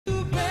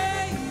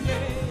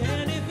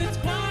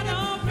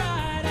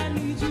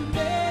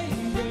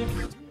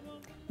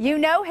You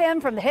know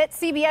him from the hit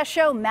CBS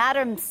show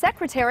Madam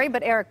Secretary,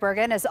 but Erich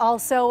Bergen is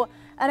also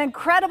an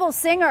incredible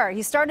singer.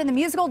 He starred in the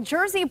musical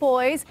Jersey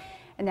Boys,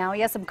 and now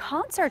he has some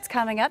concerts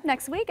coming up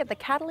next week at the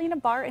Catalina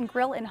Bar and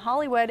Grill in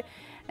Hollywood.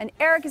 And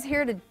Erich is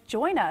here to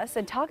join us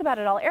and talk about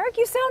it all. Erich,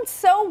 you sound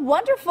so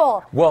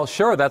wonderful. Well,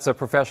 sure, that's a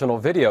professional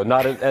video.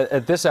 Not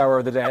at this hour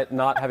of the day,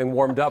 not having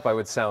warmed up, I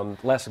would sound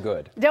less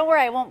good. Don't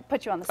worry, I won't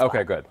put you on the spot.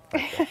 Okay, good.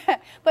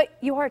 But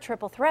you are a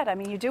triple threat. I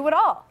mean, you do it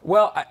all.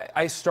 Well,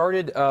 I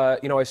started,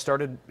 I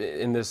started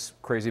in this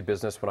crazy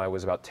business when I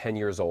was about 10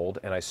 years old,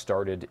 and I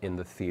started in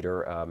the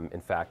theater. In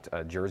fact,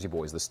 Jersey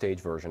Boys, the stage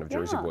version of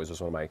Jersey Boys,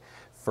 was one of my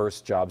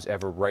first jobs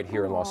ever right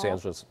here in Los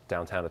Angeles,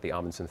 downtown at the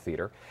Amundsen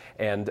Theater.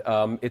 And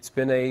it's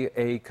been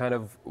a kind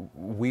of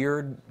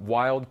weird,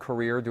 wild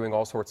career doing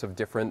all sorts of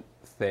different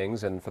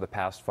things. And for the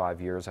past 5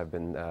 years, I've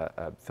been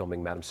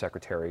filming Madam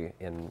Secretary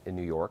in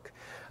New York.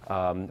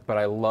 But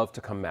I love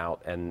to come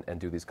out and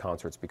do these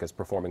concerts because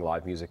performing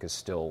live music is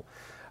still,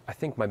 I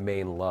think, my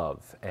main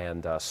love,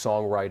 and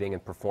songwriting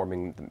and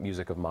performing the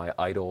music of my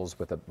idols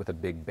with a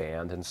big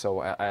band. And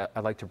so I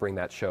like to bring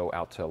that show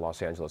out to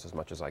Los Angeles as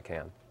much as I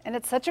can. And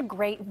it's such a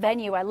great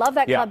venue. I love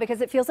that club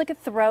because it feels like a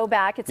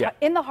throwback. It's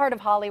in the heart of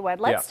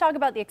Hollywood. Let's talk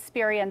about the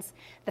experience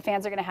the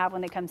fans are going to have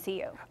when they come see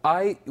you.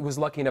 I was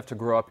lucky enough to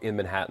grow up in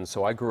Manhattan,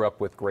 so I grew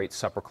up with great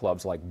supper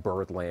clubs like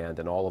Birdland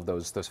and all of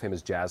those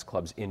famous jazz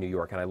clubs in New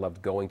York, and I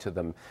loved going to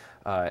them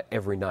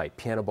every night,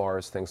 piano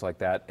bars, things like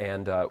that.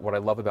 And what I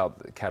love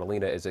about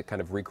Catalina is it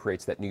kind of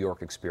recreates that New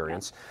York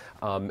experience.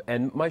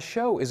 And my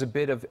show is a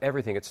bit of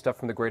everything. It's stuff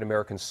from the Great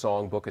American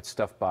Songbook. It's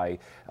stuff by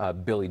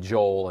Billy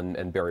Joel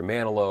and Barry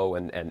Manilow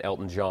and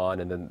Elton John,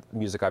 and then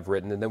music I've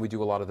written, and then we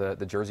do a lot of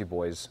the Jersey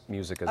Boys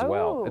music as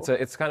well.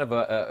 It's kind of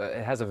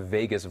it has a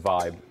Vegas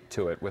vibe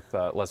to it with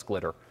less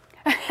glitter.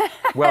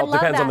 Well, it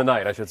depends on the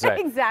night, I should say.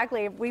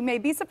 Exactly. We may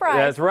be surprised.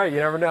 Yeah, that's right. You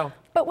never know.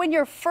 But when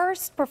your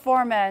first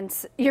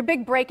performance, your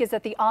big break is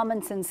at the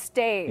Amundsen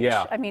stage.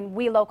 Yeah. I mean,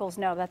 we locals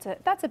know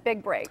that's a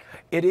big break.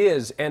 It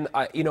is, and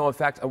in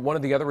fact, one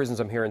of the other reasons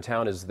I'm here in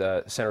town is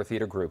the Center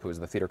Theater Group, who is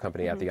the theater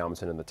company at the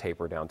Amundsen and the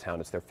Taper downtown.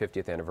 It's their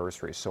 50th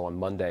anniversary. So on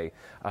Monday,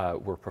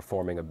 we're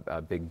performing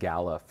a big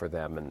gala for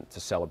them and to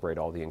celebrate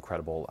all the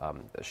incredible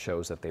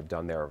shows that they've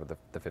done there over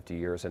the 50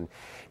 years. And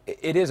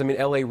it is. I mean,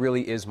 LA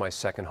really is my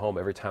second home.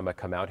 Every time I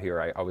come out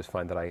here, I always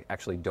find that I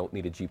actually don't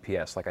need a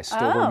GPS. Like I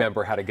still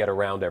remember how to get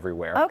around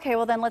everywhere. Okay,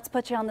 well then let's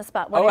put you on the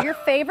spot. What are your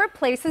favorite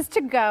places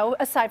to go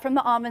aside from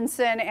the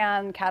Amundsen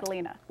and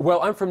Catalina?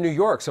 Well, I'm from New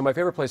York, so my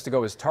favorite place to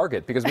go is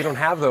Target because we don't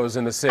have those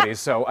in the city.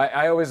 So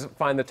I always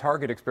find the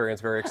Target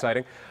experience very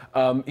exciting.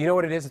 You know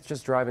what it is? It's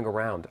just driving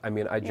around. I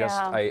mean,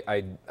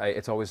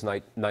 it's always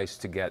nice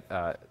to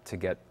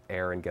get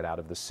air and get out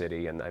of the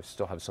city, and I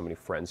still have so many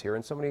friends here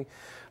and so many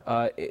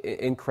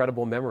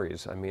incredible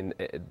memories. I mean,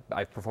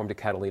 I've performed at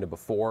Catalina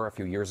before. A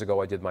few years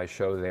ago, I did my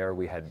show there.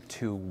 We had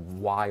 2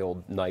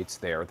 wild nights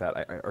there that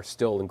are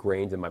still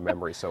ingrained in my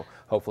memory, so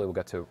hopefully we'll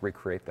get to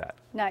recreate that.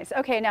 Nice.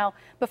 Okay, now,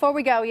 before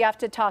we go, you have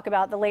to talk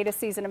about the latest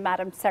season of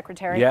Madam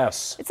Secretary.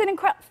 Yes. It's an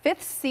incredible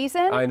 5th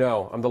season. I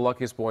know. I'm the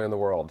luckiest boy in the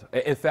world.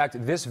 In fact,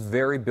 this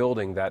very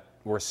building that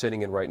we're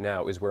sitting in right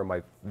now is where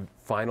my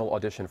final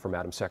audition for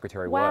Madam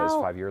Secretary was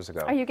 5 years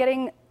ago. Are you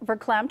getting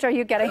verklempt? Are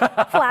you getting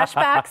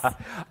flashbacks?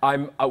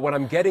 What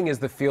I'm getting is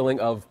the feeling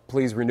of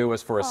please renew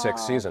us for a 6th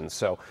season.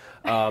 So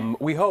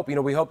we hope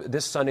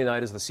this Sunday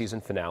night is the season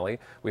finale.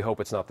 We hope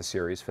it's not the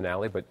series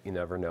finale, but you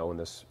never know in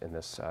this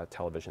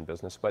television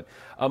business. But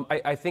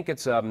I think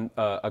it's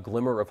a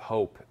glimmer of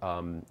hope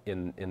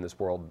in this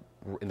world,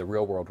 in the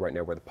real world right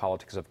now, where the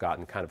politics have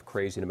gotten kind of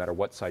crazy no matter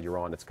what side you're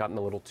on. It's gotten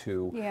a little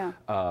too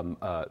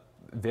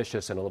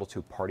vicious and a little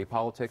too party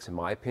politics, in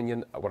my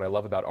opinion. What I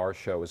love about our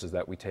show is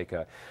that we take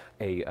a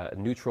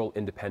neutral,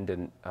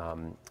 independent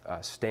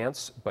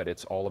stance, but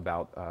it's all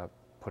about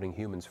putting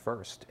humans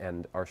first.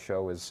 And our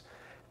show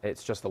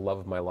it's just the love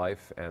of my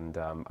life, and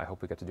I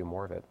hope we get to do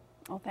more of it.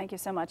 Well, thank you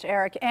so much,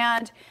 Erich.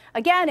 And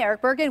again,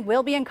 Erich Bergen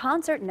will be in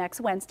concert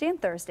next Wednesday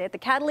and Thursday at the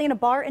Catalina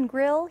Bar and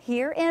Grill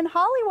here in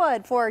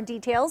Hollywood. For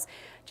details,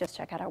 just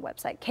check out our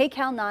website,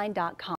 KCAL9.com.